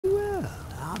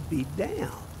I'll be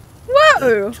down.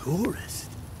 Whoa! A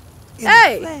tourist. In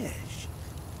Hey! the flesh.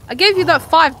 I gave you that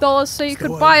 $5 so you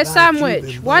could buy a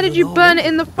sandwich. Why did you burn it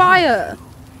in the fire?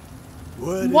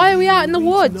 Why are we out in the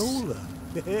woods?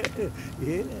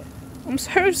 Yeah. I'm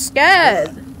so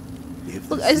scared.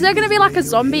 Look, is there gonna be like a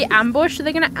zombie ambush? Are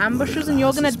they gonna ambush us and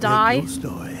you're gonna die? Your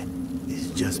story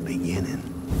is just beginning.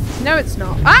 No, it's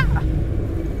not. Ah!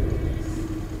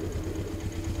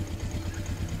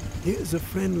 Here's a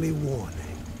friendly warning.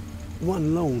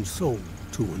 One lone soul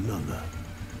to another.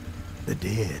 The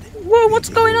dead. Whoa, what's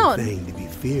going on? Thing to be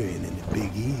fearing in the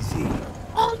Big Easy.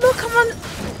 Oh, look, I'm on.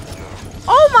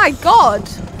 Oh my god!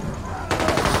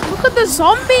 Look at the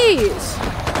zombies!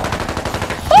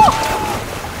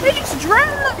 Oh! They just drowned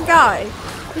that guy!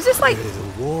 Is this like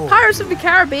Pirates of the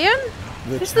Caribbean?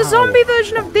 It's the zombie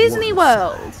version of Disney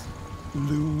World.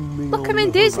 Look, I'm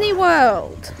in Disney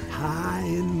World. High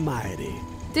and mighty.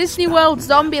 Disney World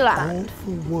All Zombieland.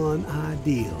 for one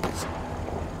ideals.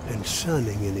 And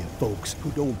shunning any folks who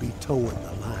don't be towing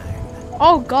the line.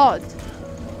 Oh god.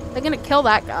 They're gonna kill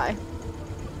that guy.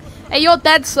 Hey, you're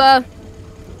dead, sir.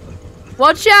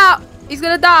 Watch out! He's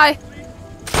gonna die.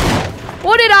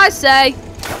 What did I say?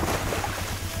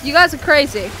 You guys are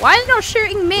crazy. Why are you not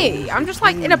shooting me? I'm just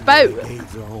like in a boat.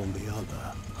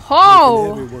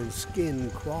 Oh! Everyone's skin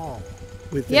crawl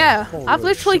with Yeah, I've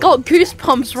literally got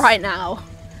goosebumps right now.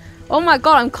 Oh my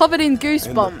god, I'm covered in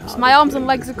goosebumps. My arms and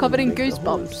legs are covered in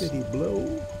goosebumps.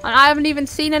 And I haven't even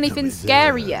seen anything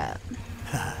scary yet.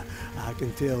 I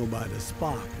can tell by the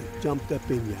spark that jumped up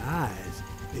in your eyes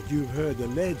that you've heard the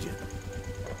legend.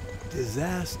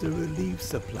 Disaster relief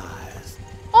supplies.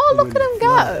 Oh, look at him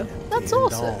go. That's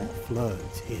awesome. All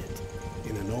floods hit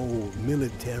in an old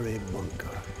military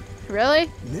bunker.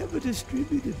 Really? Never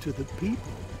distributed to the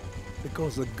people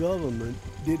because the government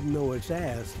didn't know its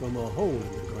ass from a hole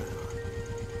in the ground.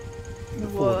 And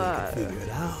before they could figure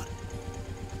it out,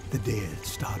 the dead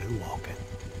started walking.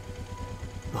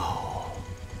 Oh,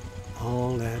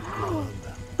 all that blood.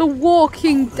 The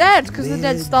Walking Dead, because the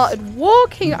dead started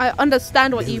walking. I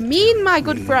understand what you mean, my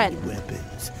good friend.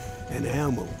 Weapons and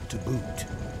ammo to boot.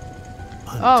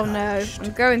 Oh no,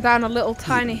 I'm going down a little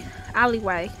tiny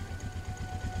alleyway.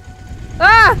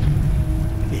 Ah!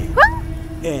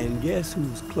 And guess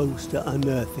who's close to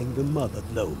unearthing the mother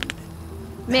lode?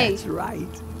 Me. That's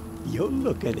right. You're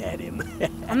looking at him.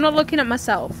 I'm not looking at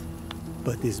myself.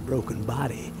 But this broken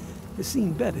body has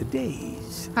seen better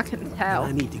days. I can tell.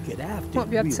 I need to get after What,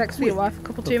 have you had sex with your wife a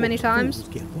couple too many times?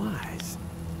 Get wise.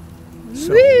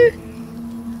 So, Woo!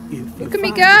 if Look you at me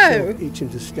find go! yourself itching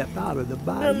to step out of the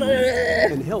body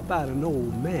and help out an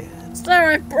old man.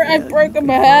 Sir, I've broken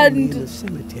my find me in hand. the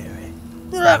cemetery.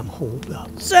 I'm holed up.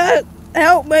 Sir,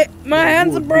 help me. My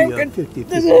hands are broken.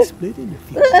 50-50 split in the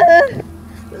future.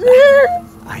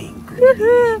 I ain't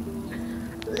greedy.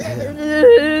 I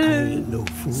ain't no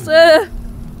fool. Sir,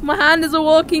 my hand is a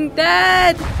Walking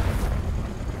Dead.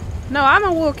 No, I'm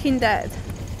a Walking Dead.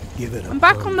 Give it a I'm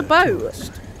back on the boat.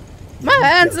 twist. My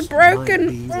hands are broken.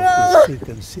 Might be what the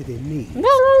sinking city needs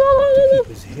to keep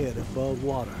his head above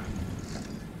water.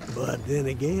 But then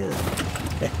again,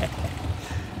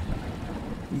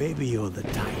 maybe you're the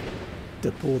type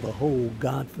to pull the whole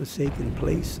godforsaken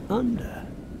place under.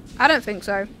 I don't think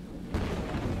so.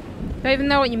 Don't even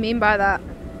know what you mean by that.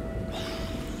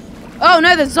 Oh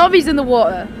no, there's zombies in the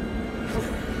water.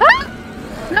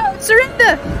 Ah! No,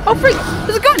 surrender! Oh freak!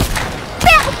 There's a gun!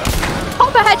 Yeah!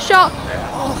 Pop a headshot!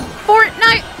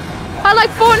 Fortnite! I like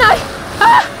Fortnite!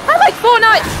 Ah! I like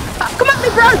Fortnite! Ah, come at me,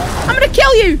 bro! I'm gonna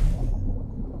kill you!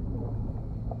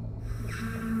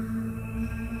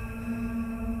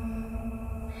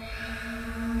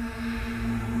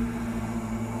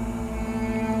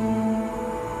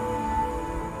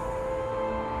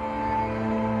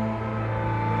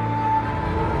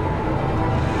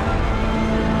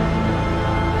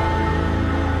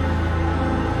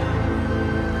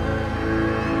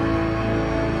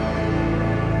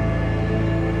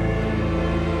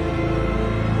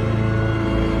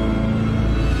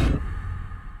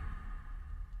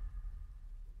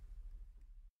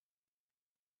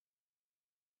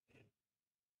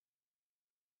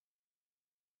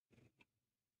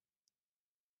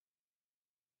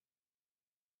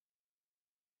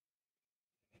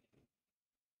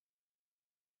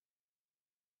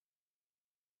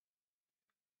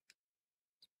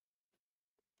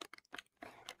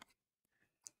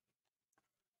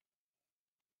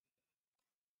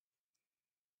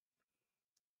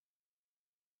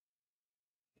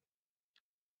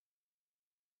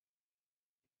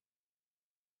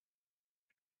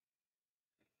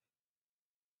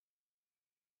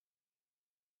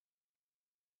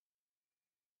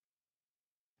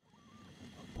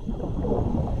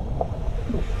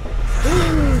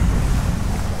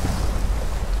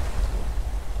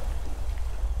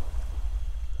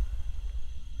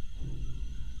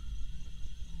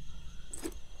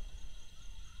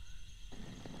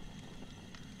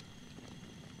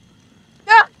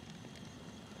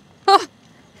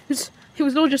 It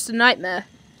was all just a nightmare.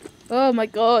 Oh my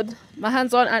god. My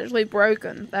hands aren't actually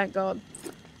broken, thank god.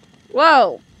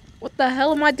 Whoa! What the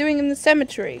hell am I doing in the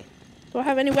cemetery? Do I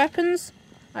have any weapons?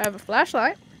 I have a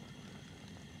flashlight.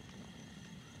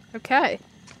 Okay.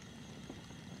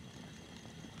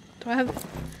 Do I have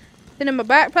anything in my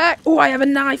backpack? Oh, I have a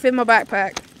knife in my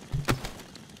backpack.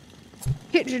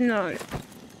 Kitchen knife.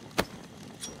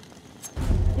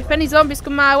 If any zombies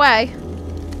come my way,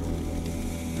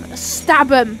 I'm gonna stab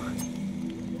them.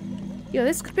 Yo,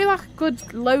 this could be like a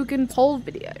good Logan Paul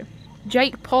video.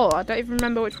 Jake Paul, I don't even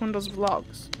remember which one does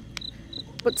vlogs.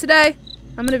 But today,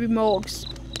 I'm gonna be Morgs.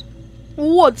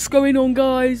 What's going on,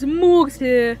 guys? Morgs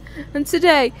here. And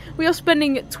today, we are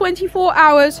spending 24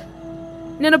 hours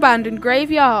in an abandoned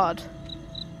graveyard.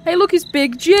 Hey, look, it's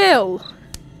Big Jill.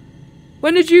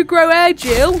 When did you grow hair,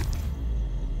 Jill?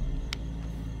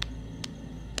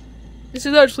 This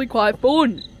is actually quite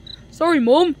fun. Sorry,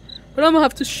 Mum, but I'm gonna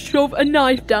have to shove a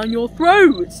knife down your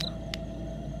throat.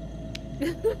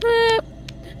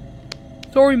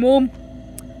 Sorry, Mum.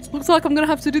 Looks like I'm gonna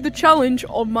have to do the challenge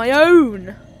on my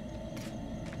own.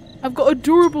 I've got a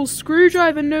durable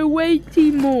screwdriver, no way,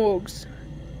 Team Morgs.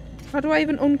 How do I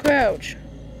even uncrouch?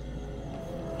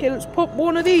 Okay, let's pop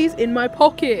one of these in my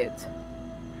pocket.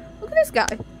 Look at this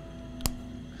guy.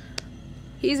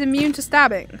 He's immune to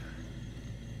stabbing.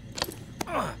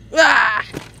 Ah!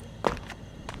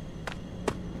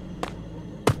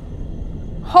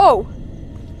 Ho!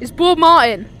 It's Bob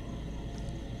Martin.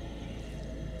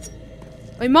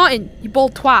 Hey, Martin, you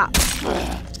bald twat.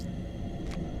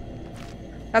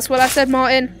 That's what I said,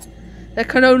 Martin. There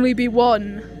can only be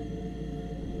one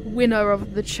winner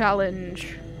of the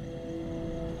challenge.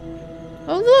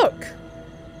 Oh, look.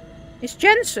 It's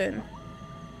Jensen.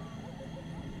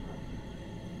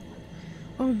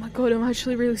 Oh my god, I'm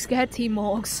actually really scared, Team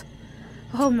Morgs.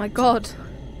 Oh my god.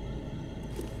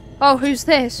 Oh, who's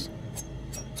this?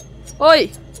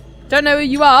 Oi! Don't know who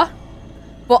you are,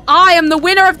 but I am the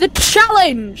winner of the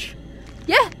challenge!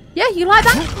 Yeah, you like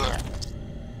that?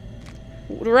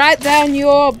 Right down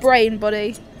your brain,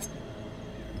 buddy.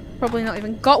 Probably not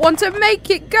even got one to make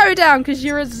it go down because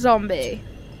you're a zombie.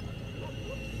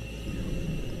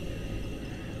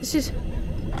 This is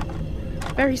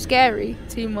very scary,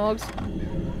 Team Morgs.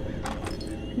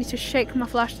 I need to shake my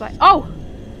flashlight. Oh!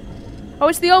 Oh,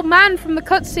 it's the old man from the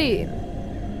cutscene.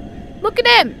 Look at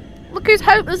him! Look who's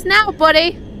hopeless now,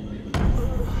 buddy!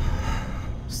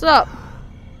 What's up?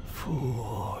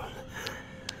 Fool.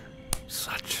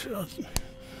 Such a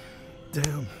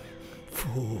damn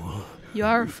fool. You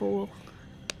are a fool.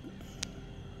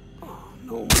 Oh,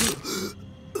 no.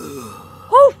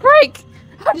 Oh, freak!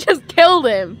 I just killed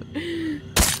him.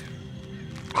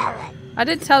 I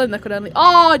did tell him there could only...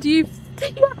 Oh, do you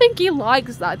think he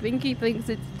likes that? I think he thinks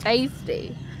it's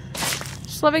tasty.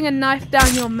 Shoving a knife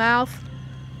down your mouth.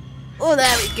 Oh,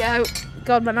 there we go.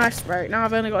 God, my knife's broke. Now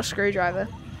I've only got a screwdriver.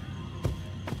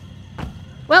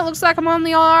 Well, looks like I'm on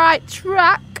the alright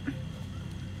track.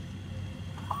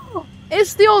 Oh,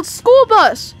 it's the old school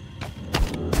bus.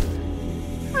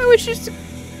 I wish I used to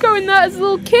go in that as a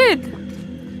little kid.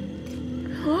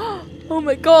 Oh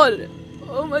my god.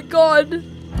 Oh my god.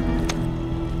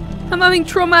 I'm having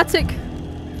traumatic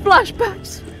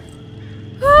flashbacks.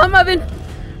 I'm having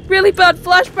really bad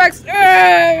flashbacks.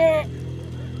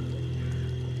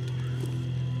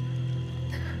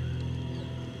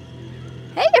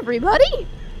 Hey everybody!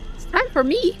 It's time for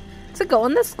me to go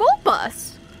on the school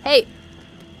bus. Hey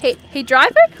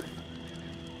driver?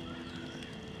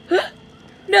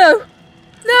 No!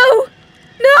 No!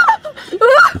 No!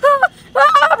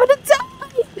 I'm gonna die!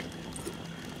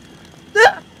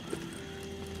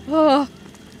 Oh,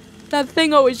 that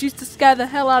thing always used to scare the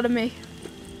hell out of me.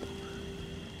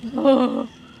 Oh.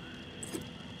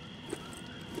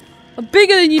 I'm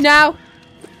bigger than you now.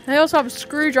 I also have a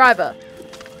screwdriver.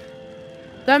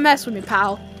 Don't mess with me,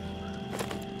 pal.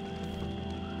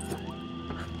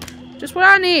 Just what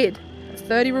I need. A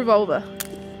 30 revolver.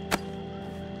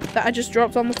 That I just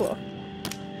dropped on the floor.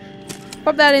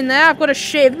 Pop that in there. I've got a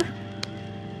shiv.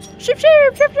 Shiv,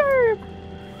 shiv, shiv, shiv.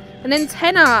 An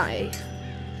antenna.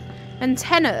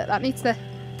 Antenna. That needs to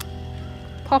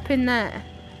pop in there.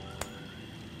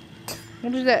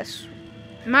 What is this?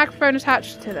 Microphone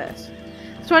attached to this.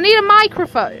 So I need a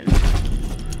microphone.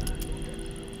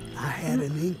 I had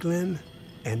an inkling,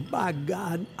 and by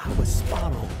God, I was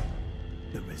spot on.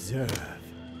 The reserve.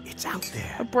 It's out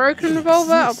there. A broken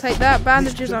revolver? I'll take that.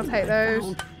 Bandages, I'll take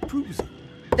those.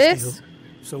 This? Still,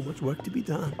 so much work to be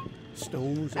done.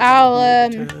 Stones, I'll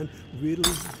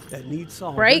riddles that need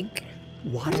solving. break.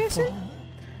 Waterfall.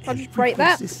 I'll just break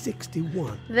that.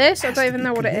 61. This, I don't even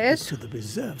know what it is. To the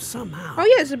reserve somehow. Oh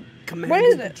yeah, it's a... What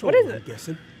is it? What is it? I'm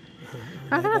guessing.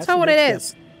 I can't tell what it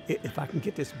is. If I can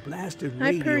get this blasted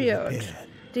radio repaired.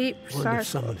 Deep wonder if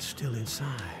someone's still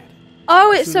inside.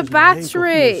 Oh, it's a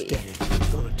battery.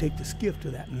 I'm gonna take the skiff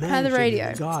to that mansion the radio.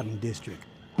 in the Garden District.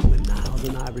 When Niles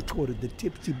and I recorded the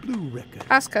Tipsy Blue record.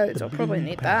 Passcodes, I'll probably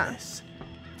need that. It's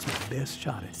my best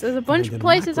shot at So there's a bunch of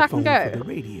places I can go.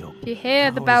 If you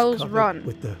hear the bells run.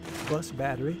 With the bus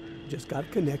battery, just got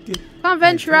connected. Can't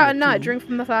venture out at night, drink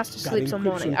from the fast to sleep till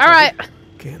morning. Alright.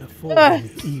 Can't afford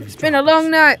it's been a long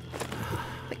night.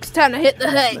 It's time to hit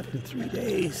the hay. Left in 3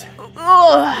 days.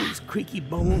 Oh. These creaky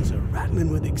bones are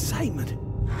rattling with excitement.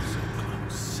 So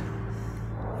close.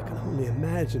 I can only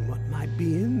imagine what might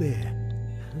be in there.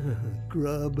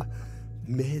 Grub,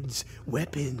 meds,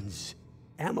 weapons,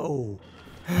 ammo.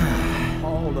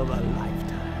 All of a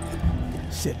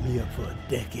lifetime. Set me up for a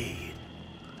decade.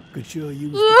 Could sure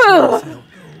use the help though.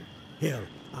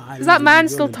 Hell, is that man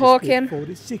still talking?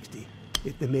 40-60.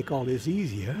 If they make all this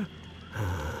easier.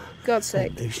 God's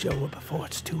sake. They show up before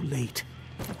it's too late.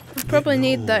 Probably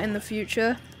need that in the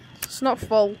future. It's not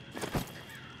full.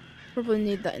 Probably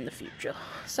need that in the future.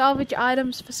 Salvage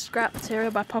items for scrap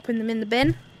material by popping them in the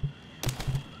bin.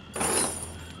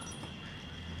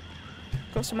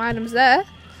 Got some items there.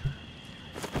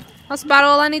 That's about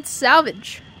all I need to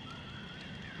salvage.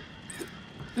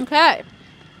 Okay.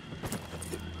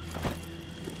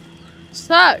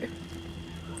 So,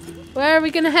 where are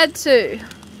we gonna head to?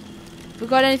 We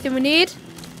got anything we need?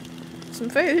 Some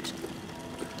food.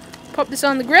 Pop this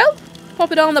on the grill.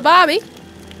 Pop it on the barbie.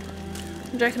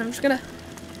 I'm joking, I'm just gonna...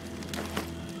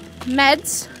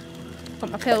 Meds.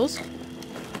 Got my pills.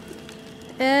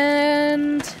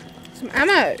 And... some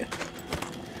ammo.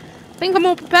 I think I'm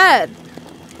all prepared.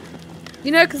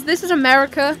 You know, because this is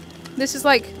America. This is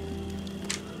like...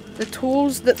 the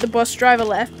tools that the bus driver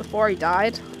left before he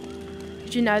died.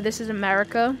 Did you know this is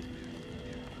America?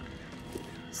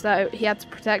 So he had to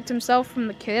protect himself from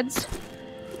the kids.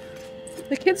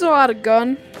 The kids all had a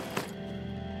gun.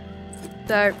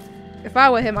 So if I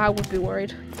were him, I would be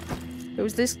worried. It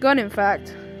was this gun, in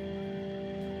fact.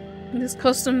 This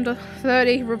custom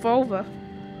 30 revolver.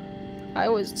 I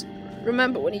always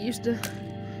remember when he used to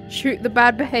shoot the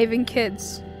bad behaving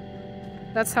kids.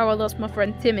 That's how I lost my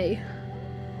friend Timmy.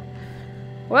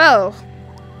 Well,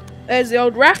 there's the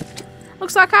old raft.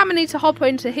 Looks like I'm gonna need to hop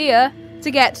into here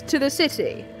to get to the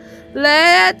city.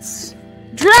 Let's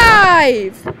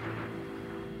drive!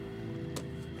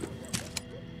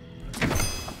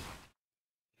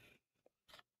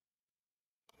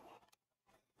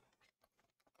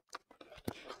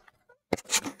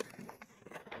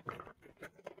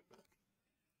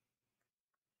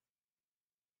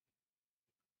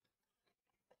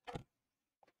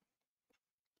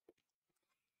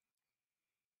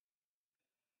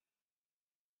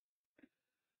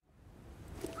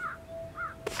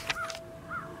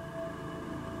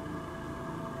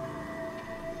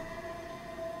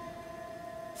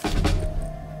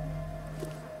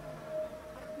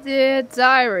 Dear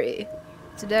diary,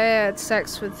 today I had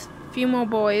sex with a few more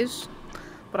boys,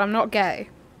 but I'm not gay.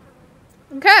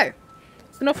 Okay,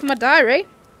 that's enough for my diary.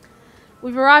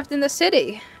 We've arrived in the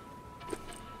city.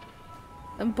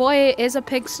 And boy, it is a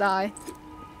pigsty.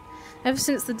 Ever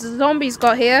since the zombies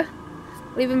got here,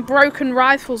 leaving broken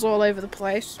rifles all over the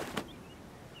place.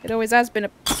 It always has been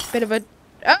a bit of a...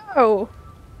 Oh!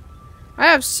 I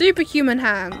have superhuman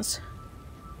hands.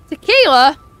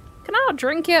 Tequila? Can I not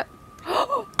drink it?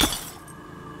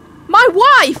 My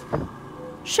wife!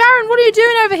 Sharon, what are you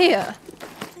doing over here?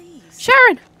 Please.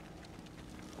 Sharon!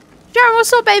 Sharon,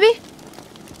 what's up, baby?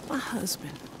 My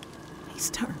husband, he's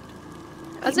turned.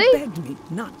 Has He he? begged me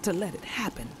not to let it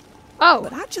happen. Oh.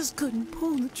 But I just couldn't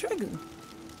pull the trigger.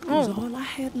 It was all I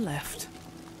had left.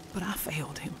 But I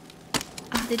failed him.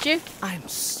 Did you? I am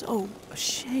so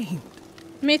ashamed.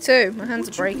 Me too. My hands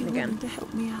are Would you breaking be willing again. to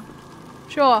help me out?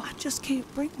 Sure. I just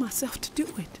can't bring myself to do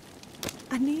it.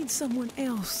 I need someone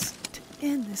else to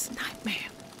end this nightmare.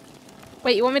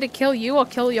 Wait, you want me to kill you or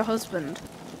kill your husband?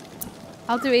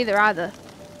 I'll do either.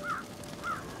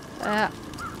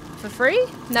 For free?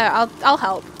 No, I'll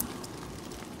help.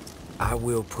 I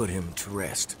will put him to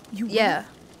rest. You will? Yeah.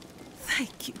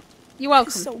 Thank you. You're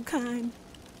welcome. You're so kind.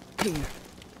 Here,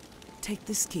 take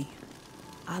this key.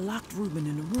 I locked Reuben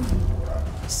in a room,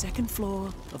 second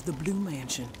floor of the Blue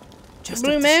Mansion. Just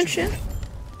Blue up the Mansion? street.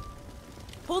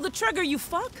 Pull the trigger, you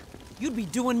fuck. You'd be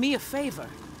doing me a favor.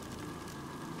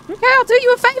 Okay, I'll do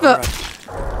you a favor.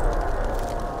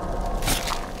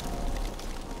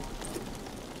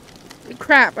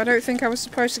 Crap, I don't think I was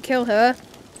supposed to kill her.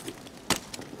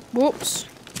 Whoops.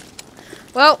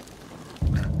 Well,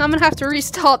 I'm gonna have to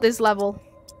restart this level.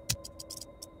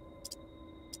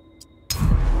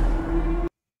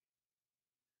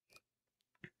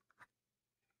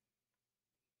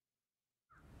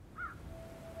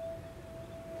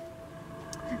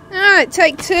 Alright,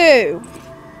 take 2.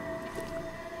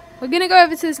 We're gonna go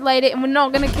over to this lady and we're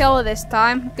not gonna kill her this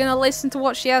time. We're gonna listen to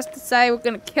what she has to say. We're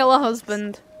gonna kill her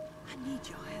husband. I need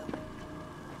your help.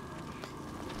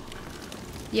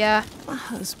 Yeah. My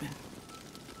husband.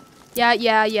 Yeah,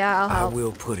 I'll I help.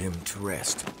 will put him to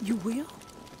rest. You will?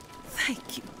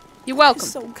 Thank you. You're welcome. You're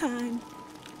so kind.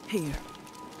 Here,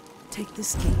 take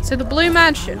this key. So the Blue I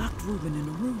Mansion. locked Reuben in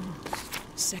a room.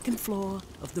 2nd floor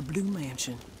of the Blue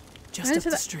Mansion. Just Into up the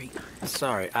the- street.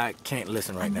 Sorry, I can't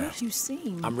listen I right know now. you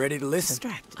seem I'm ready to listen.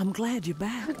 distracted. I'm glad you're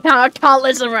back. No, I can't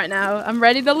listen right now. I'm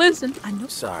ready to listen. I know.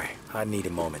 Sorry, I need a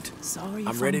moment. Sorry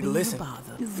I'm if ready to being listen. a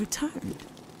bother. You've returned.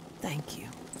 Thank you.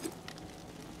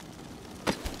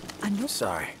 I know.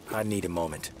 Sorry, I need a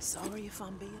moment. Sorry if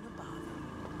I'm being a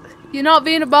bother. You're not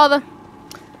being a bother.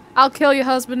 I'll kill your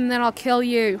husband and then I'll kill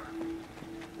you.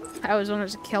 I always wanted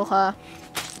to kill her.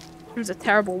 She was a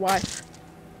terrible wife.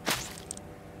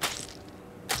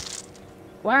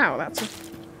 Wow, that's a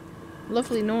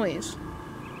lovely noise.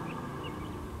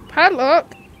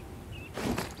 Padlock.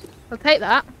 I'll take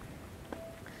that.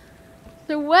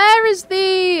 So where is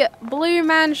the Blue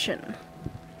Mansion?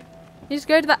 You just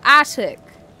go to the attic.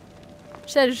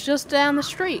 She said it's just down the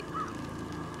street.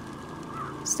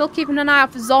 Still keeping an eye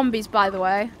out for zombies, by the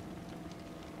way.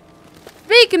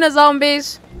 Speaking of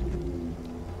zombies.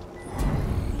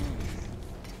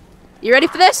 You ready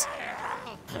for this?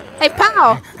 Hey,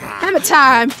 pal! Hammer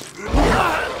time!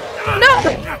 No!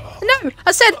 No!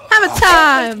 I said hammer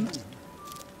time!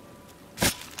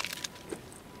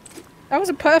 That was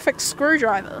a perfect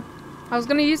screwdriver. I was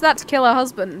gonna use that to kill her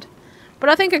husband. But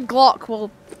I think a Glock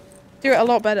will do it a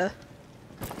lot better.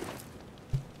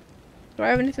 Do I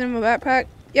have anything in my backpack?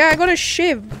 Yeah, I got a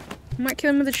shiv. I might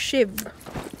kill him with a shiv.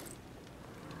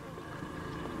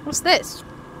 What's this?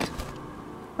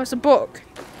 Oh, it's a book.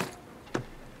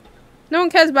 No one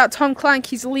cares about Tom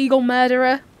Clancy's legal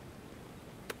murderer.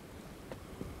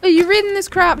 Are you reading this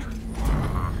crap?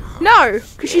 No,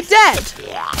 because you're dead.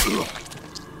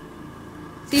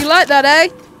 So you like that, eh?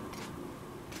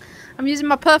 I'm using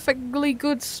my perfectly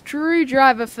good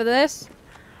screwdriver for this.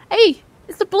 Hey,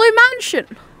 it's the Blue Mansion.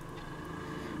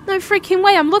 No freaking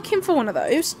way, I'm looking for one of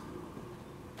those.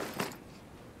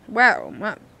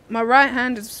 Wow, my right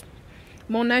hand is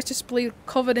more noticeably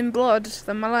covered in blood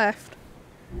than my left.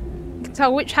 You can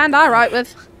tell which hand I write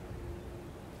with.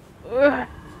 Ugh.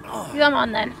 Come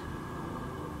on then.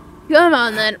 Come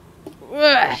on then.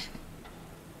 Ugh.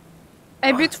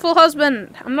 Hey, beautiful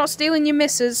husband, I'm not stealing your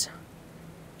missus.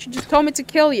 She just told me to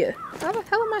kill you. How the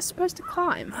hell am I supposed to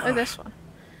climb? Oh, this one.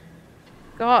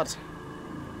 God.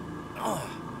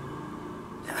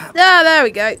 Ah, there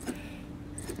we go.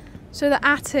 So the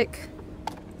attic.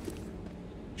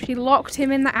 She locked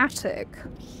him in the attic.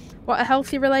 What a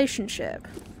healthy relationship.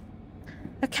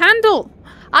 A candle!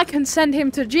 I can send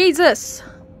him to Jesus!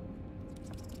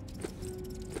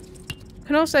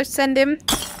 Can also send him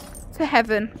to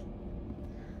heaven.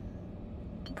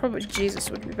 Probably Jesus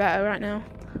would be better right now.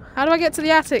 How do I get to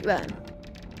the attic then?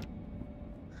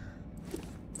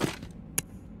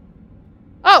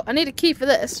 Oh, I need a key for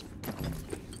this.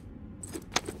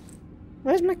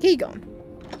 Where's my key gone?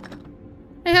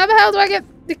 Hey, how the hell do I get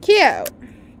the key out?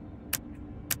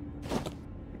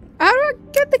 How do I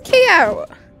get the key out?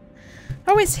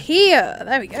 Oh, it's here.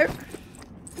 There we go.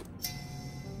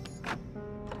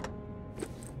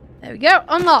 There we go.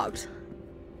 Unlocked.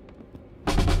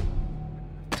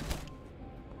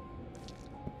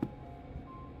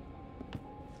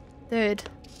 Dude.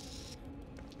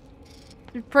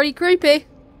 It's pretty creepy.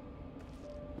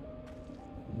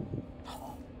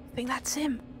 Oh, I think that's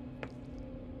him.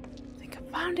 I think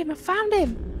I found him. I found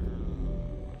him.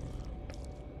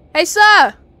 Hey,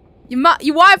 sir.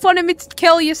 Your wife wanted me to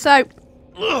kill you, so...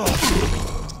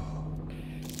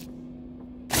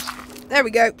 There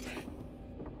we go.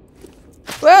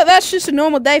 Well, that's just a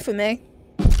normal day for me.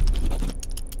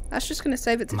 That's just gonna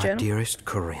save it to My Jenna. dearest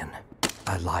Corinne,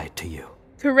 I lied to you.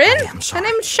 Corinne? I am Her sorry.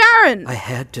 name's Sharon. I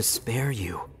had to spare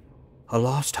you. A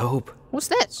lost hope. What's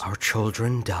this? Our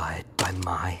children died by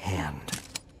my hand.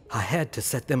 I had to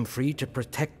set them free to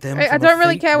protect them I from don't a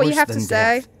really fate care what you worse have to than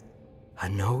say. death. I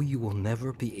know you will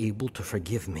never be able to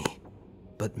forgive me,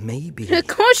 but maybe Of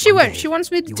course she one won't. day She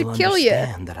wants me you to will kill you.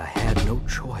 understand that I had no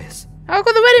choice. I've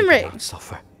got the wedding Do ring. not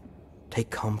suffer. Take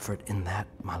comfort in that,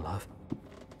 my love.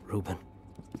 Reuben.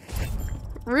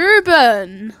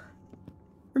 Reuben.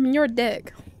 Reuben, you're a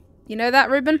dick. You know that,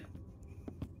 Reuben?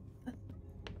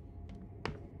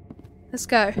 Let's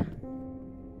go.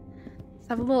 Let's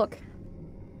have a look.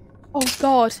 Oh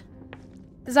god.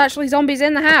 There's actually zombies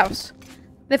in the house.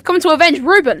 They've come to avenge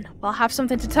Reuben. Well, I have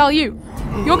something to tell you.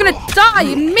 You're gonna die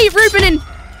and meet Reuben in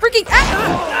freaking...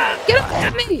 Get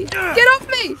off me! Get off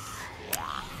me!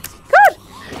 God!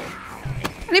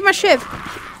 I need my shiv.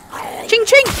 Ching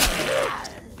ching!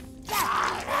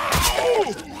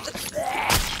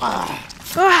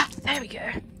 There we go.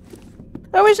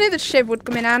 I always knew the shiv would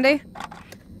come in handy.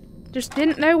 Just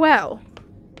didn't know well.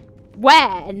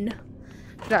 When?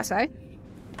 Did I say?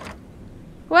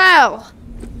 Well,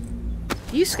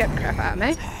 you scared the crap out of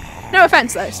me. No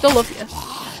offense though, still love you.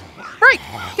 Right,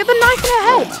 get the knife in her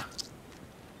head.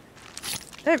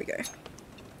 There we go.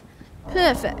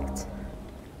 Perfect.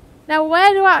 Now where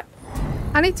do I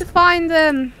need to find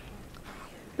the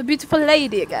beautiful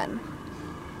lady again.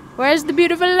 Where's the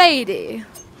beautiful lady?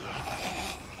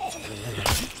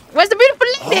 Where's the beautiful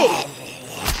lady?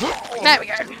 There we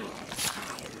go.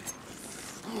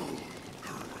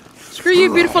 Screw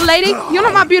you, beautiful lady. You're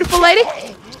not my beautiful lady.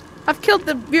 I've killed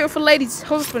the beautiful lady's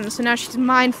husband, so now she's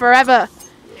mine forever.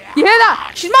 You hear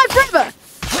that? She's mine forever.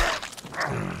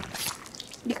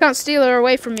 You can't steal her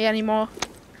away from me anymore.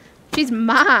 She's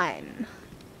mine.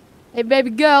 Hey, baby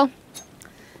girl.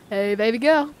 Hey, baby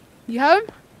girl. You home?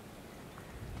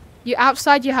 You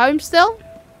outside your home still?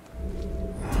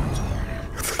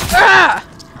 Ah!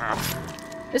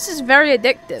 This is very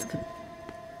addictive.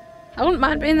 I wouldn't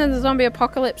mind being in the zombie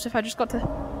apocalypse if I just got to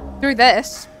do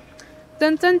this.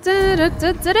 Dun, dun, dun, dun,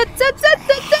 dun, dun, dun, dun,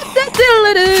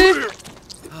 dun, dun.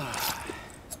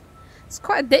 It's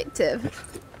quite addictive.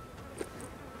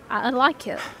 I like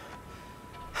it.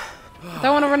 I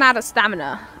don't want to run out of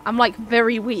stamina. I'm like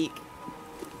very weak.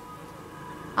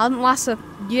 I didn't last a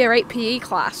year 8 PE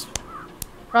class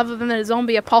rather than a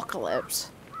zombie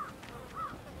apocalypse.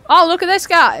 Oh, look at this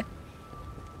guy.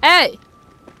 Hey.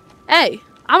 Hey.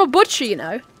 I'm a butcher, you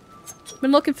know.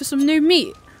 Been looking for some new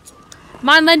meat.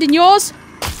 Mind lending yours?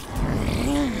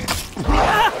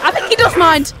 I think he does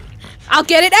mind. I'll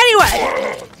get it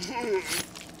anyway.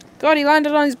 God, he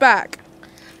landed on his back.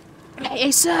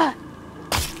 Hey, sir.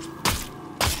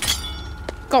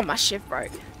 God, my shiv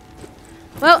broke.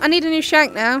 Well, I need a new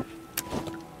shank now.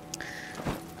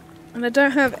 And I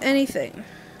don't have anything.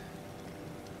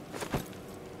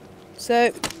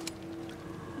 So...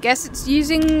 guess it's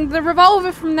using the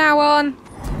revolver from now on.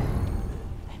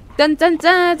 Dun dun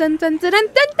dun dun dun dun dun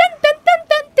dun dun dun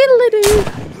dun diddle-a-doo.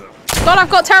 God, I've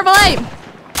got terrible aim.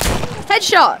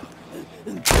 Headshot.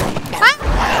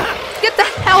 Ah! Get the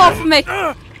hell off of me.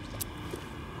 Ah!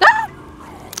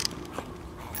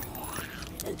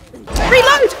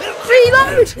 Reload!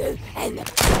 Reload!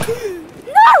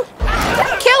 No!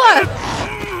 Kill her!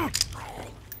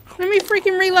 Let me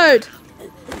freaking reload.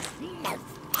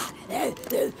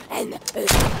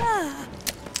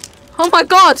 Oh my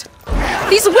god!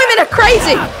 These women are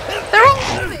crazy! They're all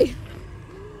on me!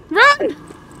 Run!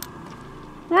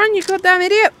 Run, you goddamn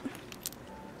idiot!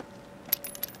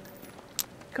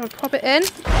 Gotta pop it in.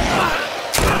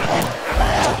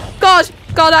 God!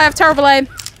 God, I have terrible aim.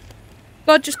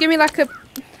 God, just give me like a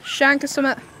shank or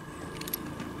something.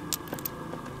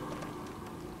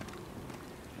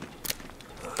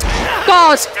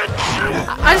 God!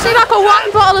 I just need like a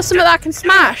wine bottle or something that I can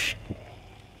smash.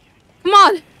 Come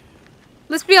on!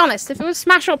 Let's be honest, if it was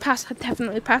smash or pass, I'd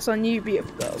definitely pass on you,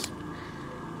 beautiful girls.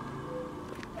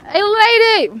 Hey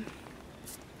lady!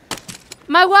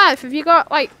 My wife, have you got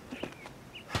like...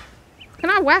 Can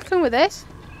I whack her with this?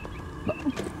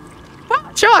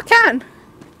 What? Sure I can!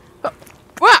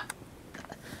 What?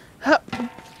 Oh!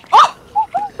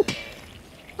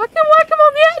 I can whack him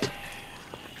on the head!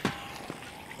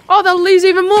 Oh, they'll lose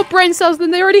even more brain cells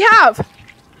than they already have!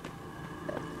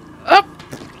 Oh.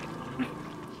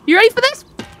 You ready for this?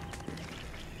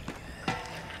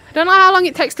 I don't know how long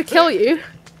it takes to kill you,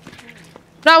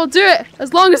 but I will do it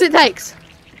as long as it takes.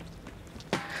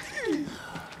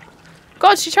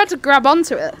 God, she tried to grab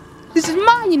onto it. This is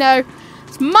mine, you know.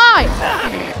 It's mine.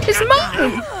 It's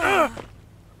mine.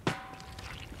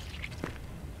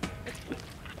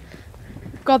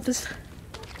 God, the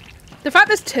fact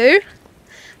there's two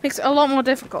makes it a lot more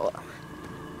difficult.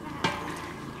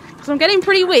 Because I'm getting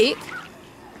pretty weak.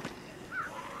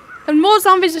 And more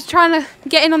zombies are trying to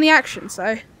get in on the action,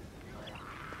 so...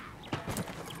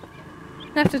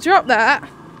 I have to drop that.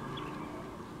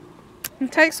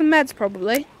 And take some meds,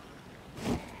 probably.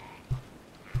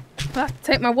 I have to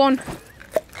take my one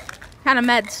can of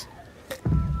meds.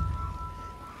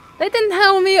 They didn't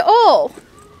help me at all.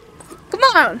 Come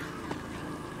on.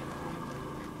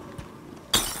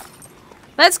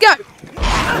 Let's go.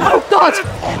 Oh, God.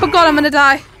 Oh, God, I'm going to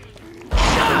die.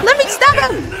 Let me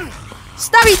stab him!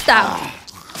 Stabby stab!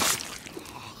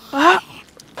 No!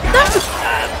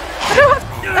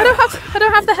 I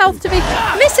don't have the health to be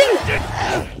missing!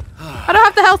 I don't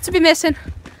have the health to be missing.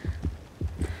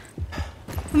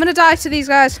 I'm gonna die to these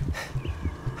guys.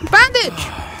 Bandage!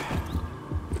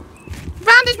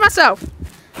 Bandage myself!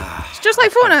 It's just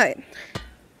like Fortnite.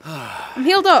 I'm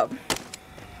healed up.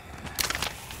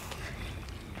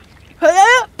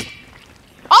 Oh,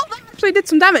 that actually did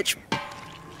some damage.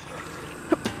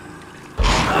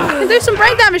 I can do some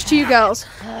brain damage to you girls.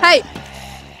 Hey.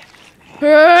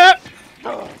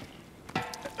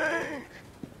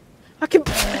 I can...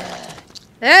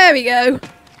 There we go.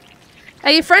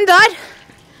 Hey, your friend died.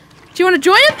 Do you want to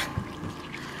join him?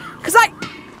 Because I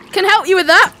can help you with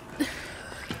that.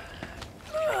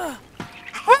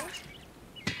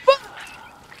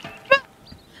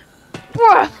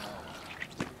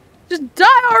 Just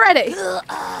die already.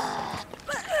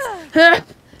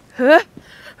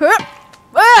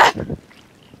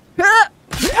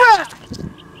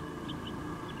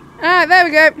 Alright, there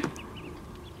we go.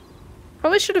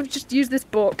 Probably should have just used this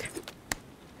book.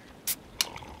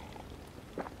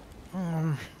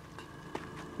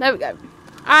 There we go.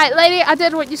 Alright, lady, I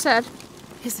did what you said.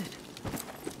 Is it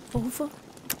over?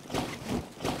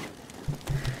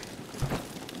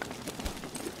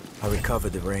 I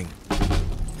recovered the ring.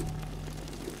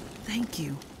 Thank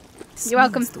you. This You're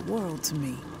welcome. means the world to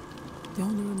me. The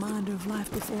only reminder of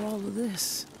life before all of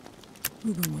this.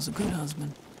 Reuben was a good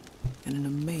husband and an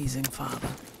amazing father.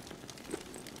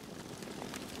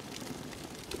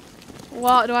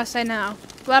 What do I say now?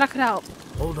 Glad I could help.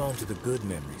 Hold on to the good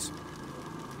memories.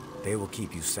 They will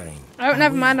keep you sane. Oh,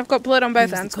 never mind. I've got blood on both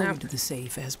Here's hands the now. code to the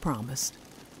safe as promised.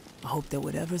 I hope that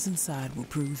whatever's inside will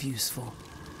prove useful.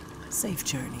 Safe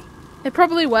journey. It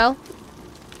probably will.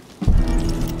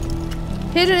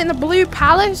 Hidden in the Blue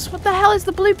Palace? What the hell is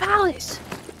the Blue Palace?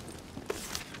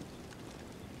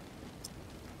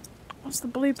 What's the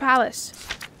Blue Palace?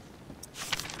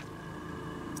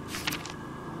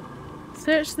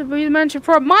 Search the Blue Mansion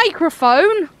for a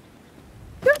microphone?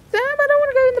 God damn, I don't want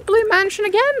to go in the Blue Mansion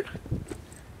again.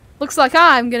 Looks like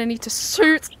I'm gonna need to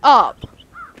suit up.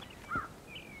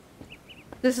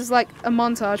 This is like a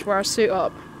montage where I suit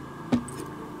up.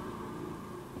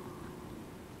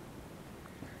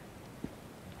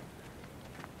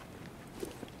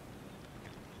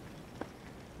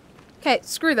 Okay,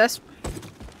 screw this.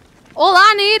 All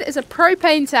I need is a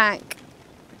propane tank.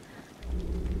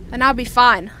 And I'll be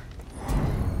fine.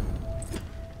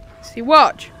 See,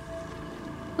 watch.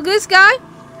 Look at this guy.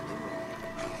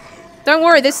 Don't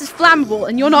worry, this is flammable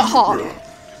and you're not hot.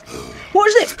 What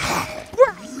is this?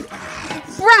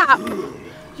 Crap!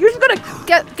 You're just gonna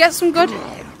get some good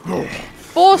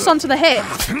force onto the hip.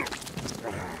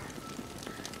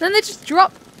 Then they just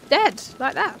drop dead,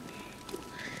 like that.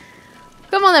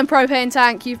 Come on then, propane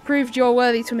tank, you've proved you're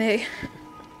worthy to me.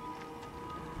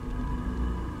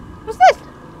 What's this?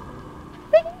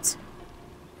 What?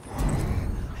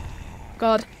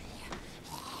 God.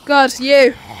 God,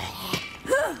 you.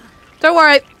 Don't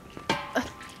worry.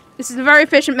 This is a very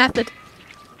efficient method.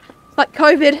 It's like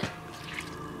COVID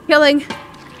killing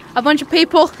a bunch of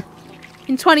people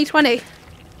in 2020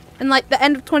 and like the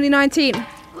end of 2019.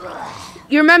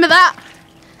 You remember that?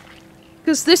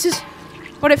 Because this is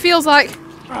what it feels like.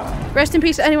 Rest in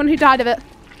peace to anyone who died of it.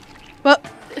 But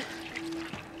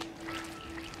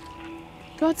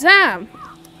god damn.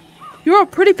 You're a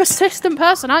pretty persistent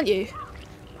person, aren't you?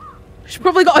 She's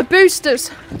probably got her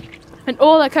boosters and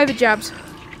all her COVID jabs.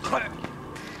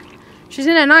 She's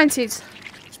in her 90s.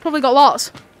 She's probably got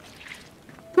lots.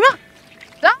 Come on.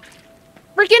 Die.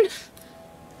 Freaking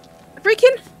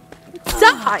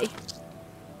die.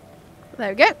 There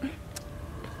we go.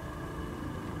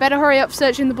 Better hurry up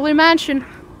searching the Blue Mansion.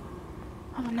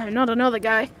 Oh no, not another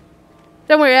guy.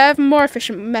 Don't worry, I have a more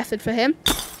efficient method for him.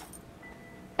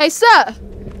 Hey sir!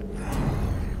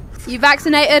 You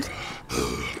vaccinated?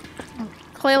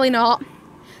 Clearly not.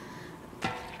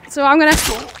 So I'm gonna...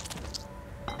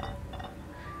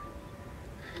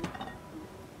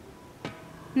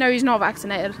 No, he's not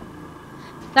vaccinated.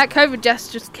 That COVID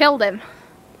just killed him.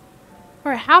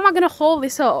 Alright, how am I gonna hold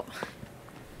this up?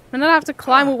 I'm gonna have to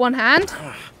climb with one hand.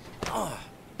 There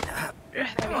we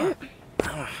go.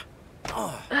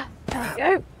 There we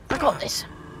go. I got this.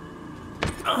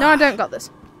 No, I don't got this.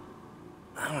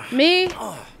 Me?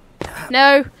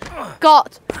 No.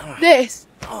 Got this.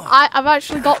 I've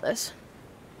actually got this.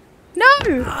 No!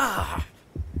 I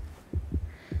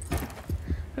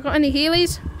got any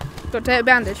healies? Got to take a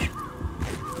bandage.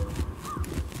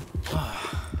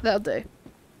 That'll do.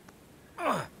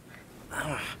 Alright,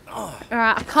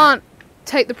 I can't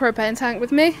take the propane tank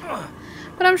with me,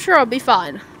 but I'm sure I'll be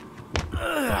fine.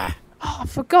 Oh,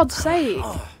 for God's sake.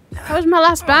 That was my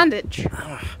last bandage.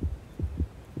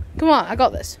 Come on, I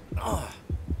got this.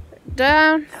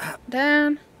 Down,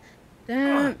 down,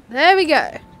 down. There we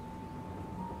go.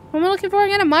 What am I looking for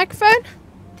again? A microphone?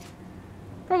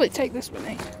 Probably take this with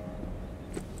me.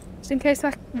 Just in case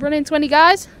I run into any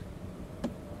guys.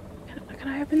 Can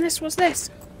I open this? What's this?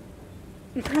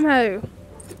 Ammo.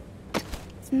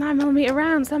 It's 9mm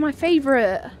rounds. They're my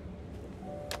favourite.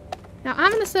 Now,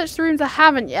 I'm going to search the rooms I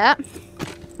haven't yet.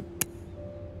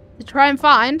 To try and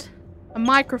find a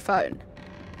microphone.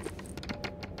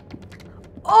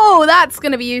 Oh, that's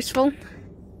going to be useful.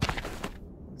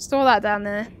 Store that down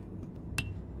there.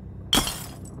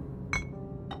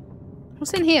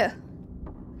 What's in here?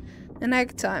 An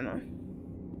egg timer.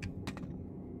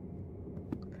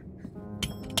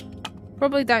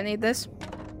 Probably don't need this.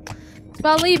 So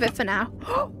I'll leave it for now.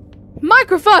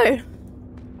 Microphone!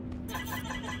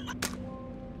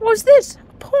 What's this?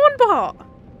 A porn bar!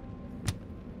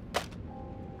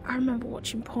 I remember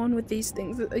watching porn with these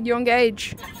things at a young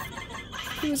age.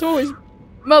 He was always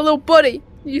my little buddy.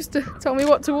 He used to tell me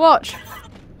what to watch.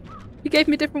 He gave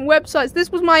me different websites.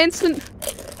 This was my instant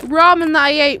ramen that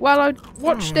I ate while I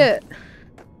watched it.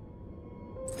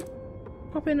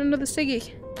 Pop in another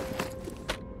ciggy.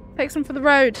 Take some for the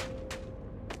road.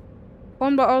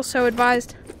 Wombat also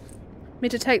advised me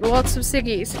to take lots of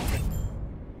ciggies.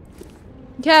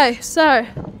 Okay, so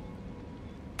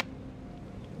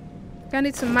gonna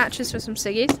need some matches for some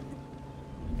ciggies.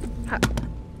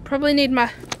 Probably need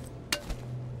my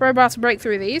crowbar to break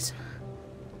through these.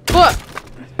 But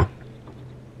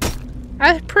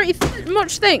I pretty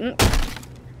much think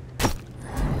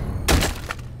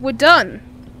we're done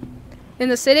in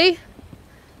the city.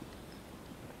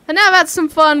 And now I've had some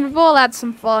fun. We've all had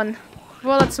some fun. We've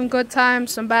all had some good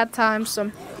times, some bad times,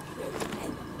 some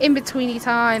in-betweeny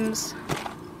times.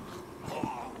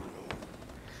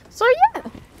 So yeah,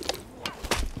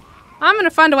 I'm gonna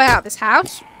find a way out of this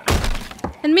house.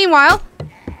 And meanwhile,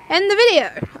 end the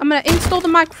video. I'm gonna install the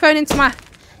microphone into my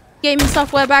gaming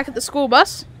software back at the school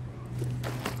bus.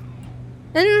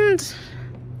 And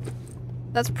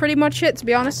that's pretty much it, to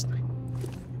be honest.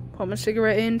 Put my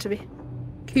cigarette in to be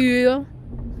cool.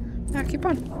 Now keep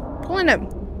on pulling them.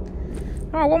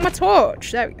 Oh, I want my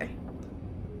torch. There we go.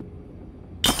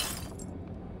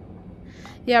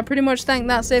 Yeah, I pretty much think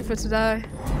that's it for today.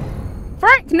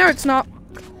 Frank! No, it's not.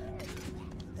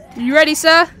 You ready,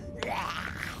 sir?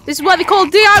 This is what they call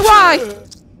DIY!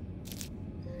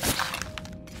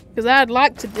 Because I'd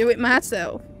like to do it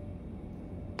myself.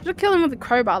 Just kill him with a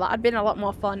crowbar. That had been a lot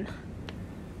more fun.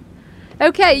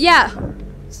 Okay, yeah.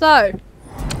 So,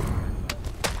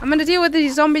 I'm going to deal with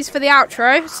these zombies for the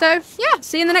outro. So, yeah,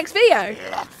 see you in the next video.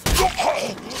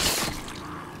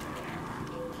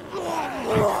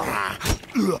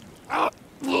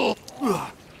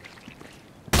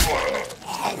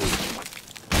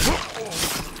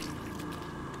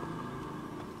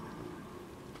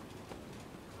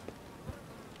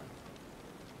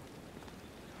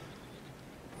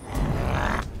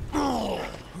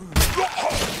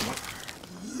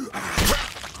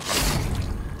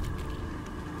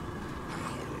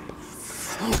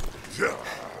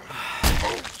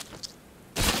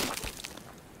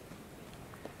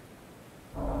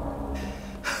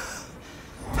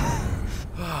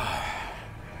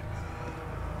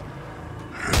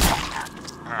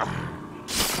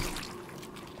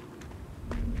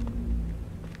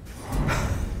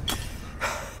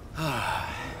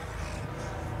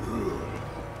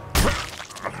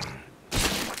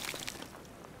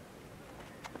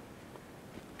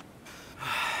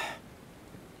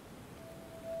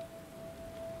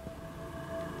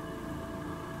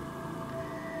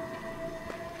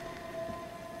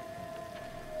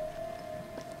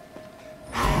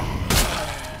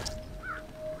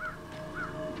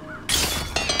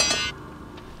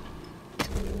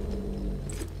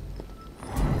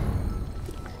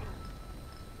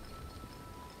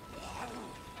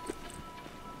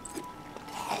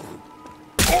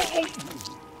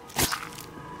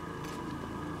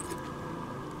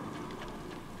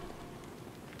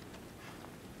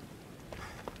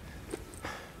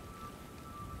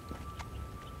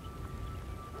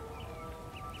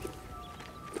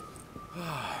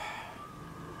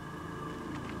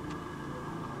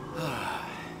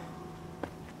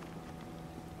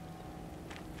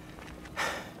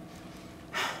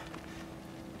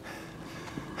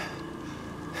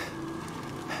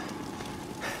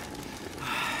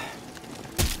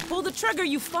 Pull the trigger,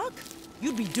 you fuck!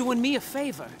 You'd be doing me a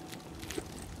favor.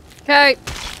 Okay.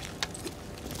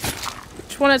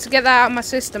 Just wanted to get that out of my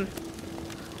system.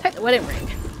 the wedding ring.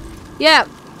 Yeah,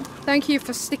 thank you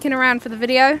for sticking around for the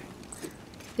video.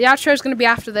 The outro is going to be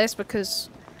after this because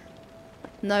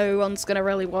no one's going to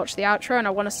really watch the outro and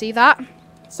I want to see that.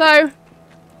 So,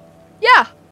 yeah.